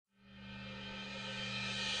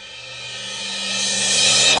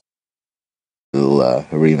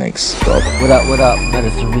remix. What up,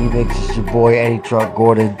 Medicine Remix? It's your boy Eddie Truck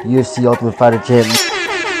Gordon, UFC Ultimate Fighter champ.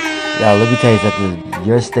 Yeah, let me tell you something.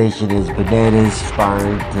 Your station is bananas,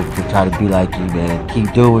 inspiring to try to be like you, man.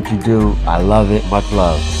 Keep doing what you do. I love it. Much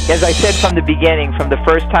love. As I said from the beginning, from the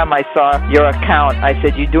first time I saw your account, I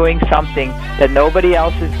said you're doing something that nobody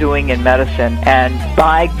else is doing in medicine, and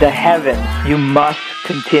by the heavens, you must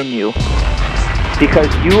continue. Because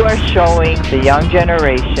you are showing the young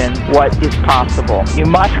generation what is possible. You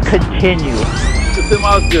must continue. Kassim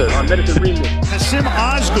Osgood on Medicine Remix. Kassim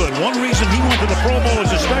Osgood, one reason he went to the Pro Bowl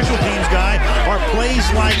as a special teams guy are plays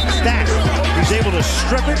like that. He's able to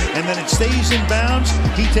strip it, and then it stays in bounds.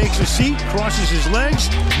 He takes a seat, crosses his legs.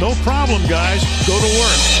 No problem, guys. Go to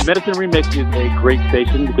work. Medicine Remix is a great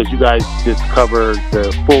station because you guys just cover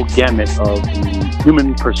the full gamut of the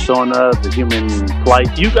human persona, the human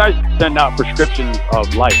plight. You guys send out prescriptions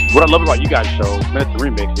of life. What I love about you guys' show, Medicine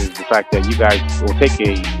Remix, is the fact that you guys will take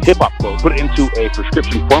a hip-hop quote, put it into a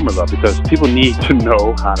prescription formula, because people need to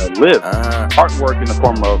know how to live. Artwork in the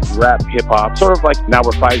form of rap, hip-hop, sort of like now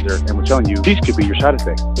we're Pfizer and we're telling you these could be your side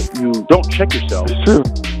effects. If you don't check yourself, it's true,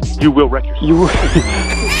 you will wreck yourself.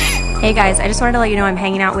 Hey guys, I just wanted to let you know I'm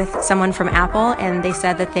hanging out with someone from Apple, and they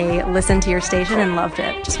said that they listened to your station and loved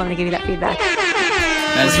it. Just wanted to give you that feedback.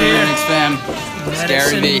 Medicine Remix, fam.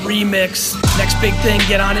 Scary Medicine Remix. Next big thing,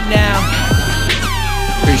 get on it now.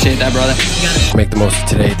 Appreciate that, brother. Make the most of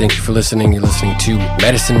today. Thank you for listening. You're listening to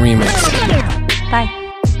Medicine Remix. Bye.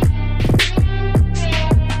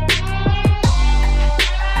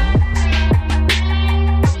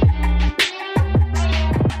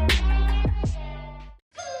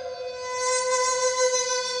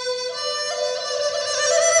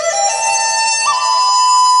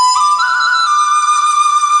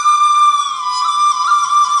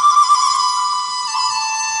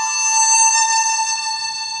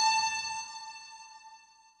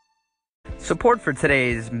 Support for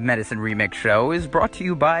today's Medicine Remix show is brought to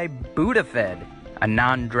you by Budafed, a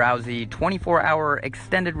non-drowsy 24-hour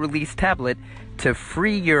extended release tablet to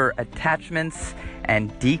free your attachments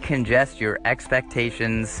and decongest your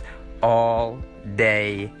expectations all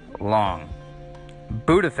day long.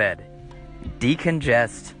 Budafed,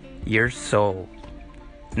 decongest your soul.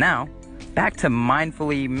 Now, back to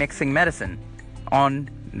mindfully mixing medicine on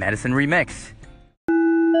Medicine Remix.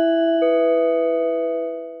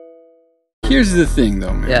 Here's the thing,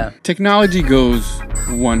 though, man. Yeah. Technology goes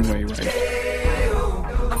one way, right?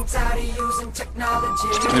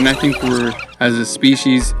 And I think as a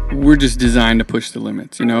species, we're just designed to push the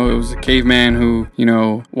limits. You know, it was a caveman who,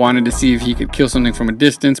 wanted to see if he could kill something from a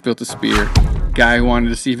distance, built a spear. Guy who wanted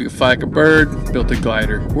to see if he could fly like a bird, built a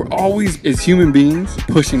glider. We're always, as human beings,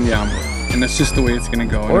 pushing the envelope. And that's just the way it's going to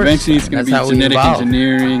go. And eventually it's going to be genetic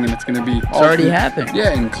engineering, and it's going to be... It's already happened.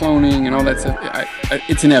 Yeah, and cloning and all that stuff.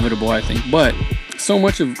 It's inevitable, I think. But so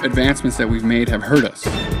much of advancements that we've made have hurt us,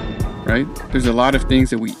 right? There's a lot of things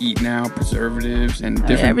that we eat now, preservatives and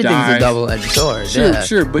different everything's dyes. A double-edged sword.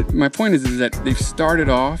 Sure. But my point is that they've started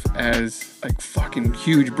off as like fucking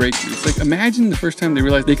huge breakthroughs. Like, imagine the first time they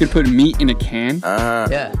realized they could put meat in a can.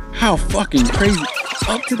 Yeah. How fucking crazy.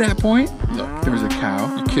 Up to that point, look, there was a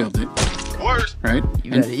cow. You killed it. Right?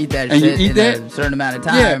 You gotta eat that shit in a certain amount of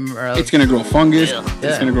time, or else it's gonna grow fungus, Yeah.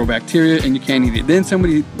 it's gonna grow bacteria, and you can't eat it. Then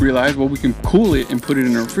somebody realized, well, we can cool it and put it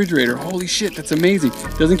in a refrigerator. Holy shit, that's amazing.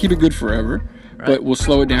 Doesn't keep it good forever, but we'll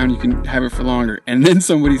slow it down, you can have it for longer. And then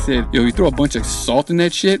somebody said, yo, you throw a bunch of salt in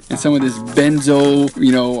that shit, and some of this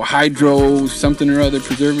benzo, hydro something or other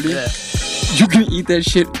preservative, you can eat that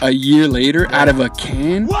shit a year later out of a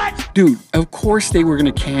can? What? Dude, of course they were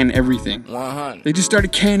gonna can everything. 100. They just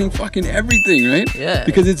started canning fucking everything, right? Yeah.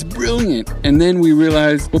 Because it's brilliant. And then we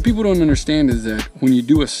realized, what people don't understand is that when you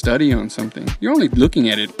do a study on something, you're only looking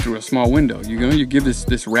at it through a small window. You give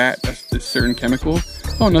this rat this certain chemical.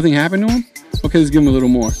 Oh, nothing happened to him? Okay, let's give him a little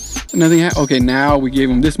more. Nothing okay, now we gave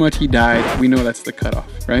him this much, he died. We know that's the cutoff,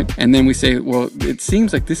 right? And then we say, well, it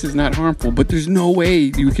seems like this is not harmful, but there's no way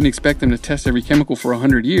you can expect them to test every chemical for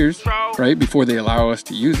 100 years, right? Before they allow us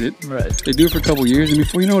to use it. Right. They do it for a couple years, and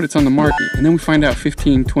before you know it, it's on the market. And then we find out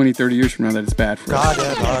 15, 20, 30 years from now that it's bad for us.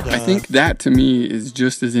 I think that, to me, is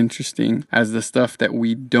just as interesting as the stuff that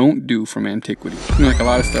we don't do from antiquity. Like a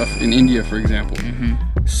lot of stuff in India, for example.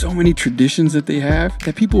 so many traditions that they have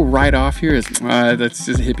that people write off here as, that's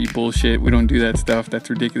just hippie bullshit. We don't do that stuff. That's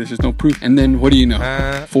ridiculous. There's no proof. And then what do you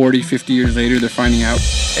know? 40, 50 years later, they're finding out.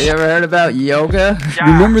 Have you ever heard about yoga?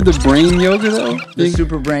 Remember the brain yoga, though? The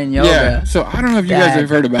super brain yoga. Yeah. So I don't know if you guys have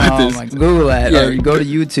heard about this. Google that. Or go to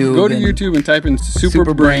YouTube. Go to YouTube and type in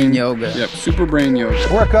super brain yoga. Yep, super brain yoga.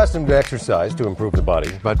 We're accustomed to exercise to improve the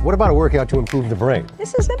body, but what about a workout to improve the brain?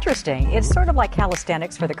 This is interesting. It's sort of like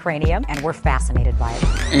calisthenics for the cranium, and we're fascinated by it.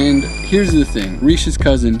 And here's the thing. Risha's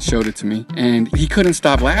cousin showed it to me, and he couldn't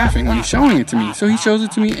stop laughing when he's showing it to me. So he shows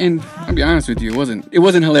it to me, and I'll be honest with you, it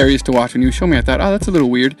wasn't hilarious to watch when he was showing me. I thought, oh, that's a little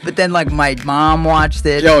weird. But then, like, my mom watched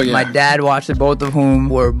it. Oh, yeah. My dad watched it, both of whom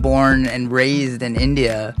were born and raised in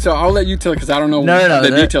India. So I'll let you tell it, because I don't know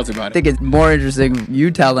the details about it. I think it's more interesting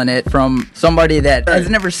you telling it from somebody that has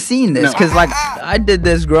never seen this, because, like, I did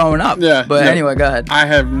this growing up. Yeah. But anyway, go ahead.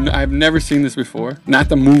 I've never seen this before. Not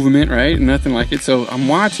the movement, right? Nothing like it. So I'm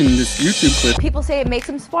watching this YouTube clip. People say it makes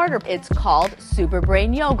them smarter. It's called Super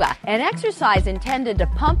Brain Yoga, an exercise intended to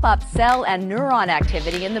pump up cell and neuron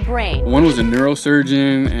activity in the brain. One was a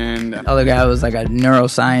neurosurgeon, and the other guy was like a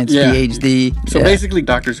neuroscience PhD. So basically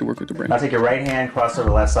doctors who work with the brain. Now take your right hand, cross over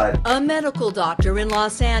the left side. A medical doctor in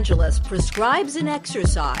Los Angeles prescribes an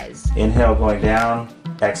exercise. Inhale going down,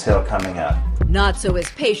 exhale coming up. Not so his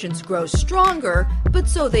patients grow stronger, but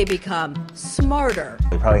so they become smarter.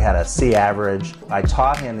 He probably had a C average. I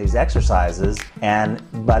taught him these exercises, and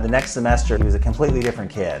by the next semester, he was a completely different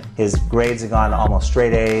kid. His grades had gone almost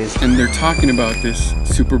straight A's. And they're talking about this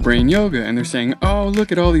super brain yoga, and they're saying, oh,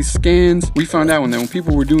 look at all these scans. We found out when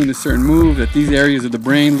people were doing this certain move that these areas of the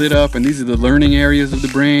brain lit up, and these are the learning areas of the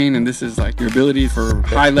brain, and this is like your ability for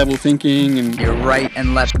high-level thinking. And your right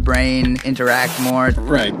and left brain interact more.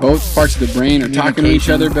 Right, both parts of the brain are talking to each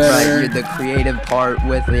other better. Right, the creative part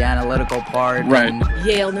with the analytical part. Right.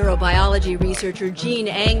 Yale neurobiology researcher Jean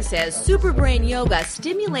Eng says super brain yoga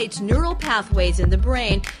stimulates neural pathways in the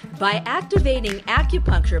brain by activating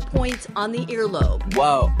acupuncture points on the earlobe.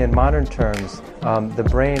 Whoa. In modern terms, the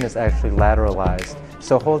brain is actually lateralized.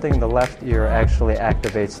 So holding the left ear actually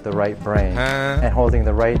activates the right brain, and holding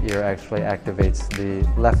the right ear actually activates the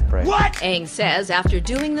left brain. What? Eng says after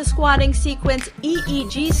doing the squatting sequence,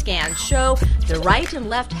 EEG scans show the right and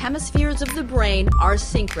left hemispheres of the brain are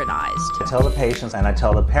synchronized. I tell the patients and I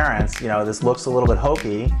tell the parents, this looks a little bit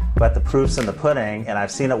hokey, but the proof's in the pudding, and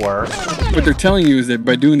I've seen it work. What they're telling you is that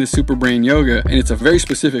by doing this super brain yoga, and it's a very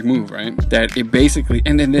specific move, right? That it basically,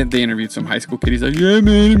 and then they interviewed some high school kid. He's like, yeah,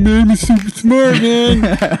 man, it made me super smart, man.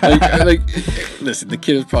 like, listen, the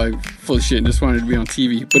kid was probably full of shit and just wanted to be on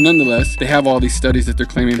TV. But nonetheless, they have all these studies that they're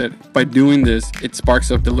claiming that by doing this, it sparks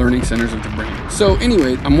up the learning centers of the brain. So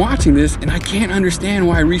anyway, I'm watching this, and I can't understand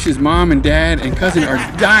why Risha's mom and dad and cousin are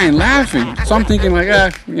dying laughing. So I'm thinking like,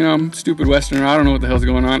 I'm stupid Westerner. I don't know what the hell's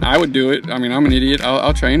going on. I would do it. I mean, I'm an idiot.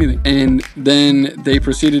 I'll try anything. And then they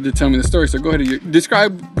proceeded to tell me the story. So go ahead,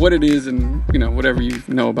 describe what it is and, whatever you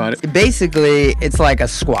know about it. Basically, it's like a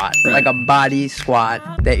squat, like a body squat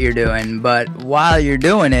that you're doing. But while you're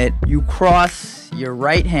doing it, you cross your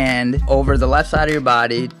right hand over the left side of your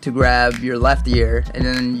body to grab your left ear, and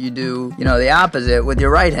then you do, the opposite with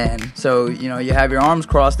your right hand. So, you have your arms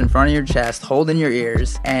crossed in front of your chest, holding your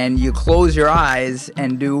ears, and you close your eyes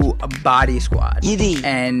and do a body squat.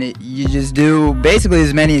 And you just do basically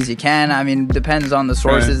as many as you can. I mean, depends on the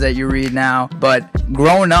sources that you read now. But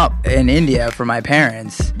growing up in India for my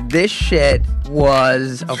parents, this shit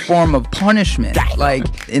was a form of punishment.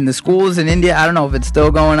 Like in the schools in India, I don't know if it's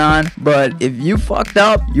still going on, but if you fucked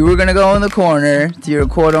up, you were gonna go in the corner to your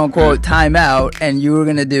quote unquote timeout, and you were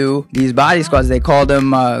gonna do these body squats. They call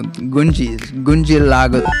them gunjis. Gunji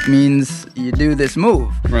laga means you do this move.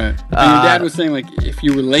 Right. And your dad was saying, like, if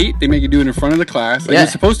you were late, they make you do it in front of the class. Like,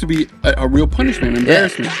 it's supposed to be a real punishment,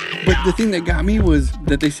 embarrassment. But the thing that got me was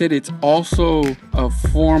that they said it's also a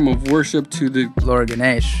form of worship to the Lord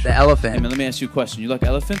Ganesh, the elephant. Hey man, let me ask you a question. You like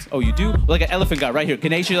elephants? Oh, you do? Like an elephant guy right here.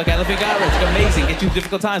 Ganesh, you like an elephant guy? It's amazing. Get you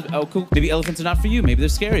difficult times. Oh, cool. Maybe elephants are not for you. Maybe they're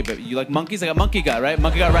scary. But you like monkeys? Like a monkey guy, right?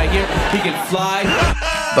 Monkey guy right here. He can fly.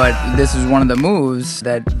 But this is one of the moves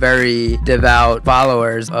that very devout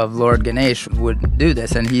followers of Lord Ganesh would do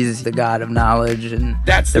this, and he's the god of knowledge and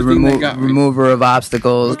that's the thing that got me. Remover of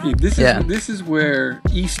obstacles. Okay, this is where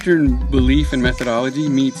Eastern belief and methodology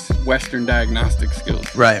meets Western diagnostic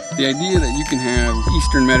skills. Right. The idea that you can have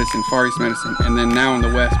Eastern medicine, Far East medicine, and then now in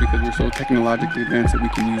the West, because we're so technologically advanced that we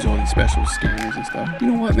can use all these special scanners and stuff. You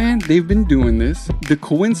know what, man? They've been doing this. The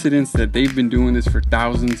coincidence that they've been doing this for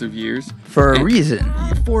thousands of years. For a reason.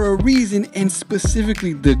 for a reason, and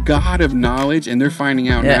specifically the God of knowledge, and they're finding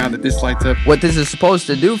out now that this lights up. What this is supposed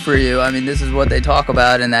to do for you, I mean, this is what they talk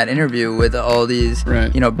about in that interview with all these,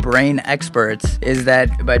 brain experts, is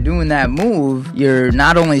that by doing that move, you're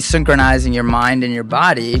not only synchronizing your mind and your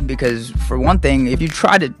body, because for one thing, if you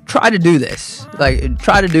try to do this,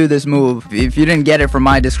 try to do this move, if you didn't get it from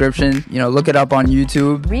my description, look it up on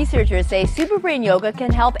YouTube. Researchers say Superbrain Yoga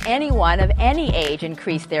can help anyone of any age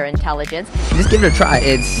increase their intelligence. Just give it a try.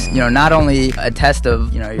 It's, not only a test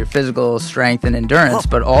of, your physical strength and endurance,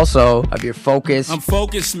 but also of your focus. I'm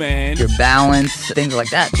focused, man. Your balance, things like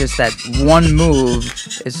that. Just that one move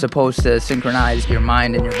is supposed to synchronize your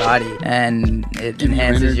mind and your body, and it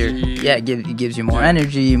enhances it gives you more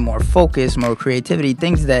energy, more focus, more creativity,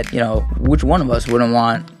 things that, which one of us wouldn't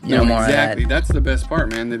want, more exactly. of that. That's the best part,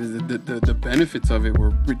 man. That is the benefits of it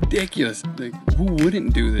were ridiculous. Like, who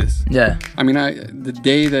wouldn't do this? Yeah. I mean, the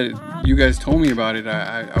day that you guys told me about it,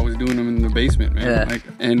 I was doing them in the basement, man. Yeah.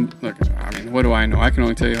 And look, I mean, what do I know? I can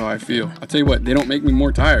only tell you how I feel. I'll tell you what, they don't make me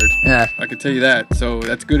more tired. Yeah. I can tell you that. So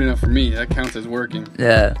that's good enough for me. That counts as working.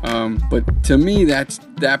 Yeah. But to me,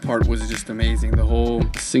 that part was just amazing. The whole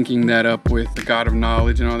syncing that up with the God of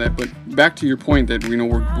knowledge and all that. But back to your point that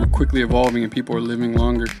we're quickly evolving and people are living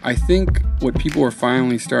longer. I think what people are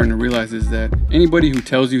finally starting to realize is that anybody who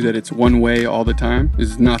tells you that it's one way all the time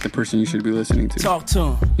is not the person you should be listening to. Talk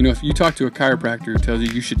to him. If you talk to a chiropractor who tells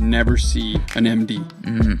you should never see an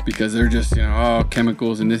MD because they're just,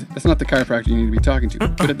 chemicals and this, that's not the chiropractor you need to be talking to.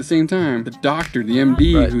 But at the same time, the doctor, the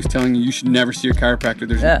MD who's telling you should never see a chiropractor,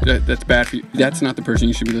 that's bad for you, that's not the person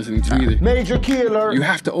you should be listening to either. Major killer. You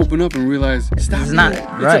have to open up and realize, stop it.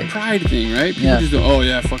 It's a pride thing, right? People just go, oh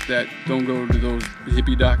yeah, fuck that. Don't go to those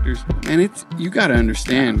hippie doctors. And you got to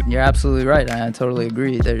understand. You're absolutely right. I totally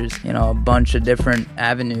agree. There's, a bunch of different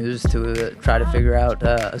avenues to try to figure out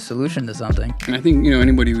a solution to something. And I think,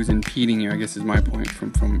 anybody who's impeding you, I guess is my point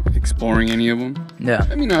from exploring any of them. Yeah.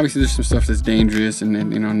 I mean, obviously there's some stuff that's dangerous and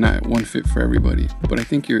not one fit for everybody. But I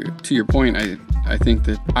think to your point, I think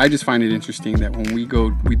that I just find it interesting that when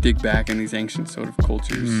we dig back in these ancient sort of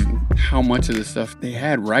cultures, how much of the stuff they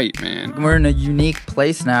had right, man. We're in a unique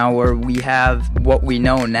place now where we have what we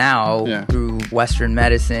know now through Western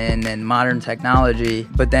medicine and modern technology,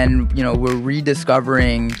 but then, we're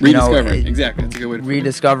rediscovering, exactly, that's a good way to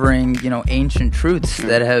rediscovering, ancient truths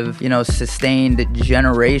that have, sustained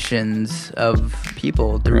generations of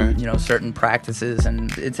people through, certain practices.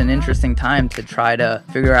 And it's an interesting time to try to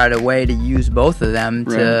figure out a way to use both of them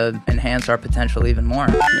to enhance our potential even more.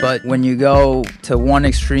 But when you go to one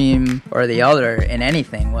extreme or the other in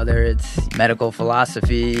anything, whether it's medical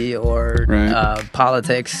philosophy or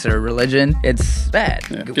politics or religion, it's bad.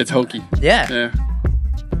 Yeah, it gets hokey. Yeah.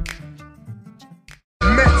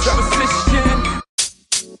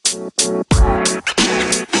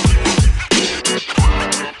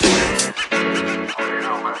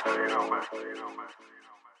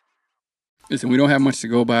 Listen, we don't have much to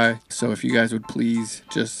go by, so if you guys would please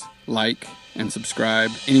just like and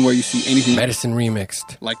subscribe anywhere you see anything Medicine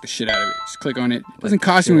Remixed. Like the shit out of it. Just click on it. It doesn't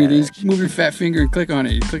cost you anything. Just move your fat finger and click on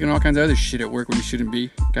it. You're clicking all kinds of other shit at work where you shouldn't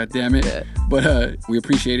be. God damn it. Yeah. But we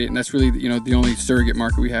appreciate it, and that's really the only surrogate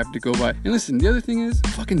marker we have to go by. And listen, the other thing is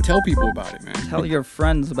fucking tell people about it, man. Tell your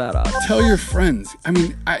friends about us. Tell your friends. I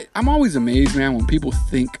mean, I'm always amazed, man, when people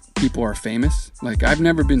think people are famous. Like, I've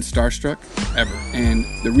never been starstruck ever. And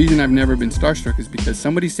the reason I've never been starstruck is because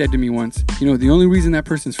somebody said to me once, the only reason that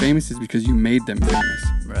person's famous is because you made them famous.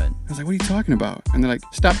 Right. I was like, what are you talking about? And they're like,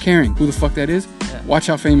 stop caring who the fuck that is. Yeah. Watch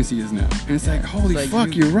how famous he is now. And it's like, holy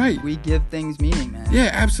fuck, you're right. We give things meaning, man. Yeah,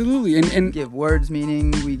 absolutely. And we give words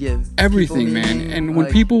meaning. We give everything, man. And when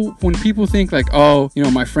people think like, oh,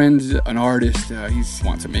 my friend's an artist, he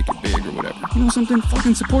wants to make it big or whatever. Something,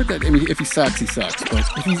 fucking support that. I mean, if he sucks, he sucks. But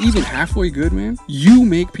if he's even halfway good, man, you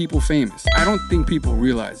make people famous. I don't think people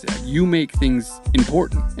realize that. You make things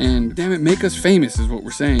important. And damn it, make us famous is what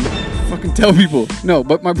we're saying. Fucking tell people. No,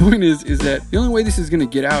 but my point is that the only way this is going to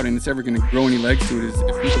get out and it's ever going to grow any legs to it is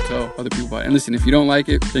if people tell other people about it. And listen, if you don't like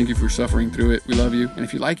it, thank you for suffering through it. We love you. And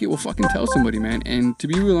if you like it, well, fucking tell somebody, man. And to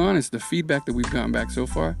be real honest, the feedback that we've gotten back so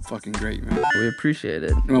far, fucking great, man. We appreciate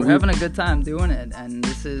it. We're having a good time doing it. And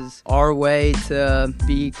this is our way to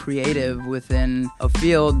be creative within a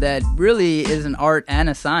field that really is an art and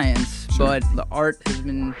a science. Sure. But the art has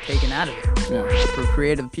been taken out of it for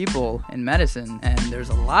creative people in medicine, and there's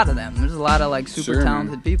a lot of them. There's a lot of super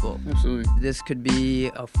talented people. Absolutely. This could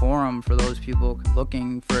be a forum for those people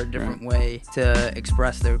looking for a different way to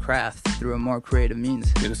express their craft through a more creative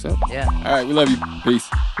means. Hit us up. Yeah. All right, we love you. Peace.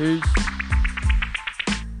 Peace.